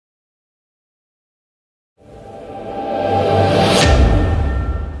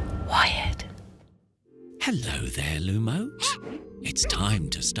there, Lumote. It's time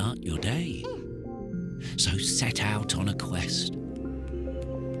to start your day. So set out on a quest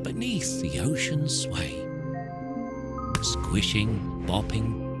beneath the ocean's sway. Squishing,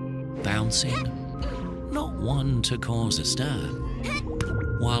 bopping, bouncing, not one to cause a stir,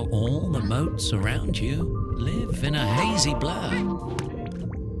 while all the motes around you live in a hazy blur.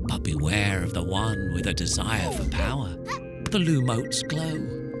 But beware of the one with a desire for power. The Lumote's glow,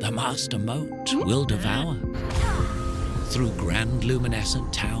 the Mastermote will devour. Through grand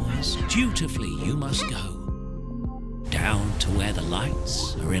luminescent towers, dutifully you must go, down to where the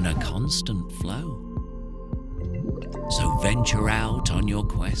lights are in a constant flow. So venture out on your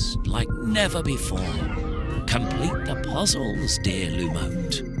quest like never before. Complete the puzzles, dear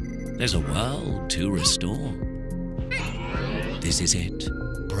Lumote. There's a world to restore. This is it.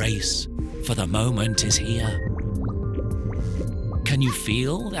 Brace, for the moment is here. Can you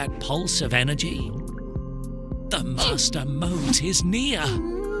feel that pulse of energy? The Mastermote is near.